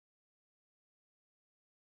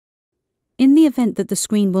In the event that the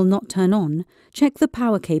screen will not turn on, check the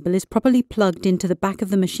power cable is properly plugged into the back of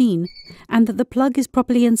the machine and that the plug is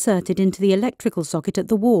properly inserted into the electrical socket at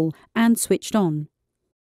the wall and switched on.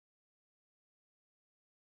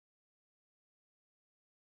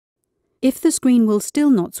 If the screen will still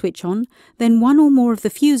not switch on, then one or more of the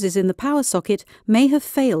fuses in the power socket may have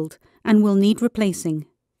failed and will need replacing.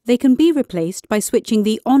 They can be replaced by switching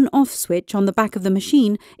the on-off switch on the back of the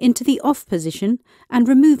machine into the off position and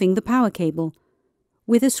removing the power cable.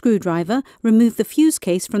 With a screwdriver, remove the fuse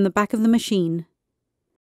case from the back of the machine.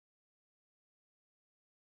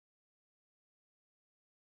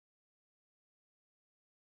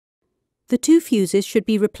 The two fuses should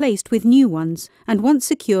be replaced with new ones, and once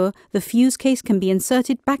secure, the fuse case can be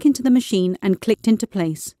inserted back into the machine and clicked into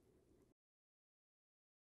place.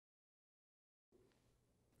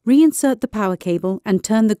 Reinsert the power cable and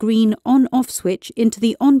turn the green on-off switch into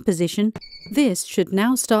the on position. This should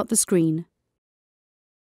now start the screen.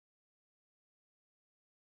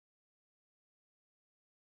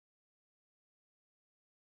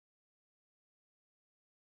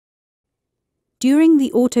 During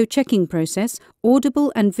the auto-checking process,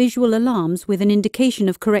 audible and visual alarms with an indication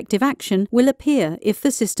of corrective action will appear if the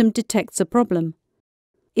system detects a problem.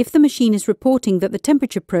 If the machine is reporting that the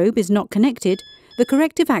temperature probe is not connected, the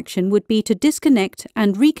corrective action would be to disconnect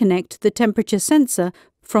and reconnect the temperature sensor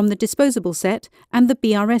from the disposable set and the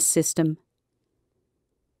BRS system.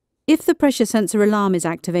 If the pressure sensor alarm is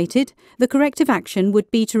activated, the corrective action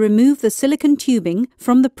would be to remove the silicon tubing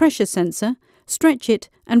from the pressure sensor, stretch it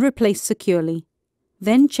and replace securely.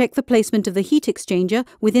 Then check the placement of the heat exchanger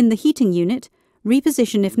within the heating unit,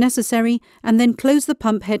 reposition if necessary, and then close the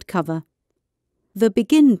pump head cover. The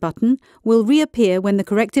Begin button will reappear when the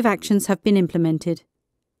corrective actions have been implemented.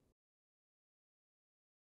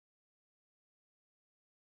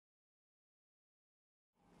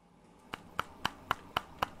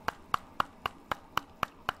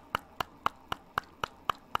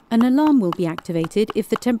 An alarm will be activated if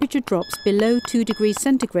the temperature drops below 2 degrees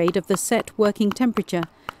centigrade of the set working temperature.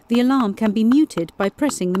 The alarm can be muted by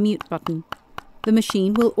pressing the mute button. The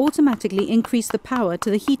machine will automatically increase the power to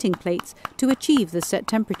the heating plates to achieve the set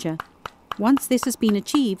temperature. Once this has been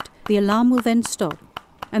achieved, the alarm will then stop,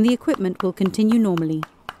 and the equipment will continue normally.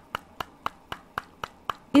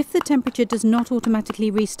 If the temperature does not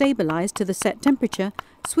automatically restabilize to the set temperature,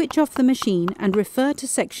 switch off the machine and refer to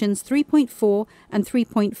sections 3.4 and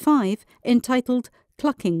 3.5 entitled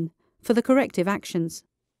Clucking for the corrective actions.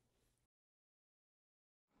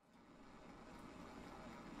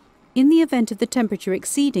 In the event of the temperature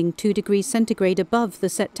exceeding 2 degrees centigrade above the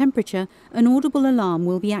set temperature, an audible alarm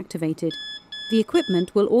will be activated. The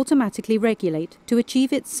equipment will automatically regulate to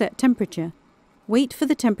achieve its set temperature. Wait for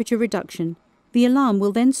the temperature reduction. The alarm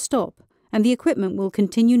will then stop and the equipment will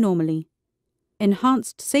continue normally.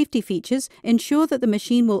 Enhanced safety features ensure that the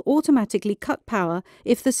machine will automatically cut power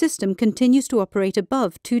if the system continues to operate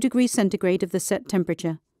above 2 degrees centigrade of the set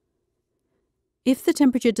temperature. If the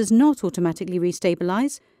temperature does not automatically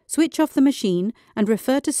restabilize, switch off the machine and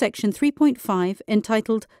refer to section 3.5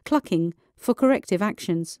 entitled Clucking for corrective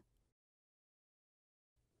actions.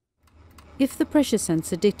 If the pressure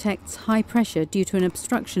sensor detects high pressure due to an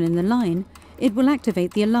obstruction in the line, it will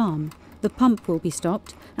activate the alarm, the pump will be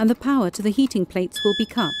stopped, and the power to the heating plates will be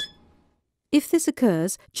cut. If this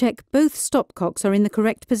occurs, check both stopcocks are in the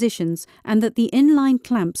correct positions and that the inline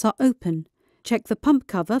clamps are open. Check the pump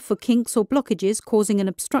cover for kinks or blockages causing an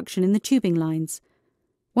obstruction in the tubing lines.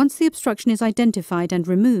 Once the obstruction is identified and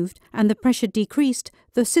removed and the pressure decreased,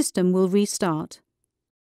 the system will restart.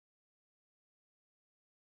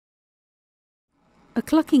 A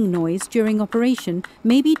clucking noise during operation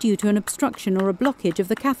may be due to an obstruction or a blockage of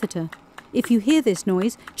the catheter. If you hear this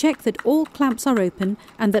noise, check that all clamps are open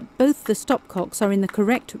and that both the stopcocks are in the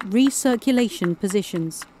correct recirculation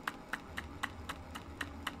positions.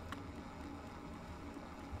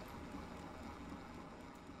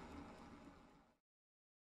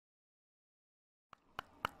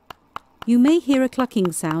 You may hear a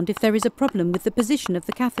clucking sound if there is a problem with the position of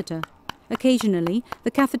the catheter. Occasionally,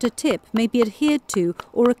 the catheter tip may be adhered to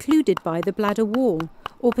or occluded by the bladder wall,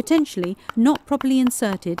 or potentially not properly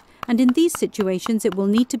inserted, and in these situations it will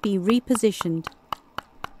need to be repositioned.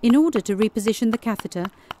 In order to reposition the catheter,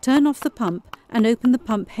 turn off the pump and open the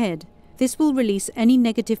pump head. This will release any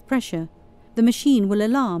negative pressure. The machine will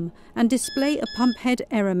alarm and display a pump head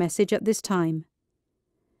error message at this time.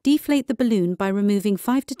 Deflate the balloon by removing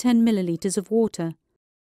 5 to 10 milliliters of water.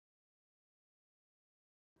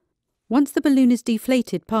 Once the balloon is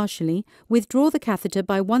deflated partially, withdraw the catheter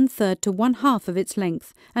by 1/3 to 1/2 of its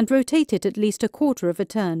length and rotate it at least 1/4 of a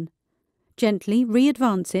turn. Gently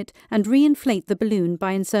re-advance it and re-inflate the balloon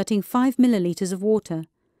by inserting 5 milliliters of water.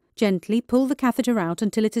 Gently pull the catheter out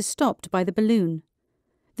until it is stopped by the balloon.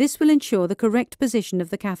 This will ensure the correct position of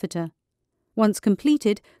the catheter. Once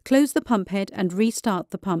completed, close the pump head and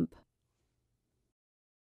restart the pump.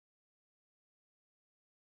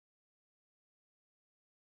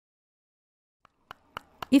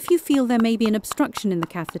 If you feel there may be an obstruction in the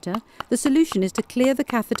catheter, the solution is to clear the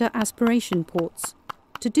catheter aspiration ports.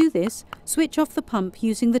 To do this, switch off the pump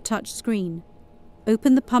using the touch screen.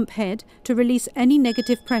 Open the pump head to release any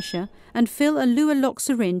negative pressure and fill a Luer lock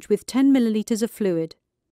syringe with 10 milliliters of fluid.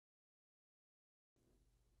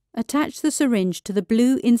 Attach the syringe to the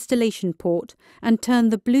blue installation port and turn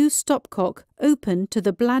the blue stopcock open to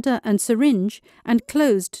the bladder and syringe and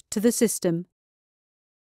closed to the system.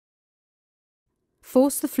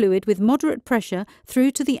 Force the fluid with moderate pressure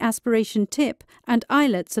through to the aspiration tip and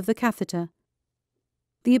eyelets of the catheter.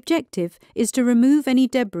 The objective is to remove any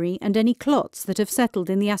debris and any clots that have settled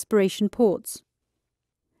in the aspiration ports.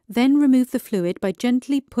 Then remove the fluid by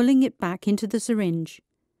gently pulling it back into the syringe.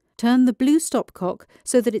 Turn the blue stopcock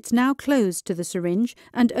so that it's now closed to the syringe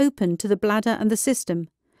and open to the bladder and the system.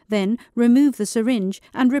 Then remove the syringe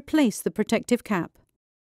and replace the protective cap.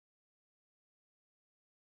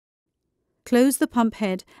 Close the pump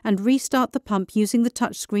head and restart the pump using the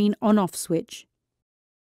touchscreen on-off switch.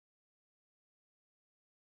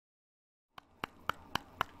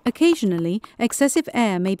 Occasionally, excessive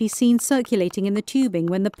air may be seen circulating in the tubing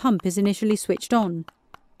when the pump is initially switched on.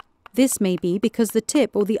 This may be because the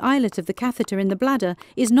tip or the eyelet of the catheter in the bladder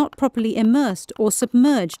is not properly immersed or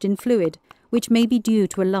submerged in fluid, which may be due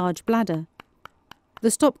to a large bladder. The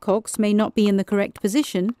stopcocks may not be in the correct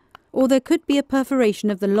position, or there could be a perforation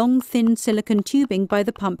of the long, thin silicon tubing by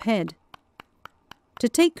the pump head. To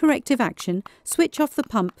take corrective action, switch off the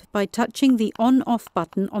pump by touching the on-off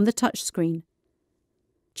button on the touchscreen.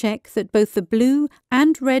 Check that both the blue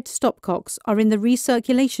and red stopcocks are in the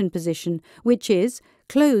recirculation position, which is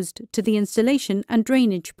closed to the installation and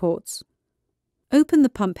drainage ports. Open the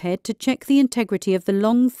pump head to check the integrity of the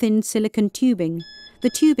long, thin silicon tubing. The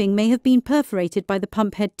tubing may have been perforated by the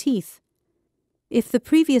pump head teeth. If the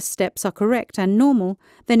previous steps are correct and normal,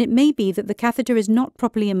 then it may be that the catheter is not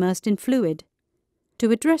properly immersed in fluid.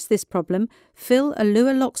 To address this problem, fill a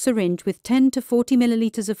Luer lock syringe with 10 to 40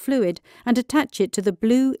 milliliters of fluid and attach it to the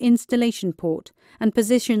blue installation port and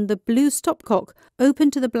position the blue stopcock open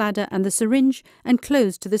to the bladder and the syringe and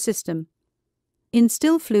closed to the system.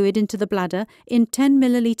 Instill fluid into the bladder in 10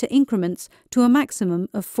 milliliter increments to a maximum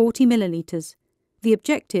of 40 milliliters. The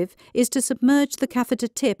objective is to submerge the catheter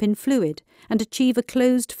tip in fluid and achieve a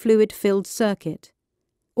closed fluid-filled circuit.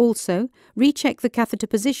 Also, recheck the catheter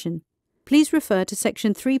position. Please refer to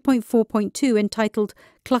section 3.4.2 entitled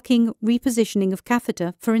Clucking, Repositioning of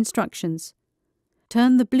Catheter for instructions.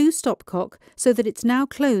 Turn the blue stopcock so that it's now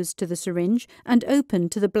closed to the syringe and open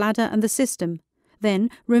to the bladder and the system.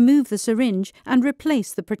 Then remove the syringe and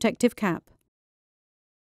replace the protective cap.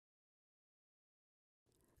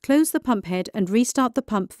 Close the pump head and restart the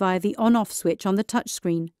pump via the on-off switch on the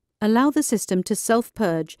touchscreen. Allow the system to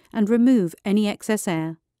self-purge and remove any excess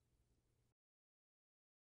air.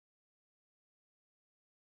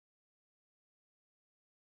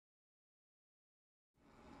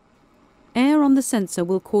 Air on the sensor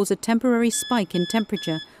will cause a temporary spike in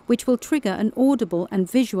temperature, which will trigger an audible and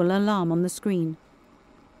visual alarm on the screen.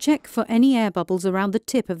 Check for any air bubbles around the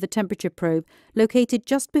tip of the temperature probe, located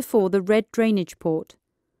just before the red drainage port.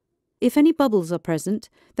 If any bubbles are present,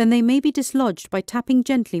 then they may be dislodged by tapping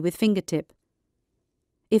gently with fingertip.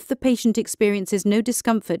 If the patient experiences no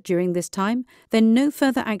discomfort during this time, then no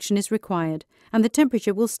further action is required, and the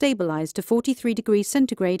temperature will stabilize to 43 degrees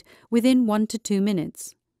centigrade within 1 to 2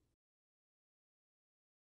 minutes.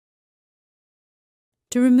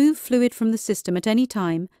 To remove fluid from the system at any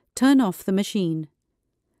time, turn off the machine.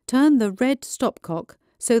 Turn the red stopcock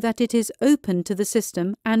so that it is open to the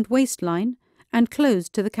system and waistline and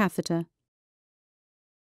closed to the catheter.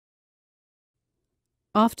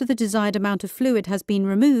 After the desired amount of fluid has been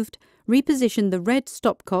removed, reposition the red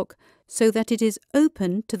stopcock so that it is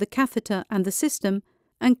open to the catheter and the system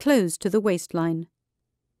and closed to the waistline.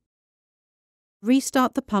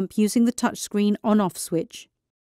 Restart the pump using the touchscreen on-off switch.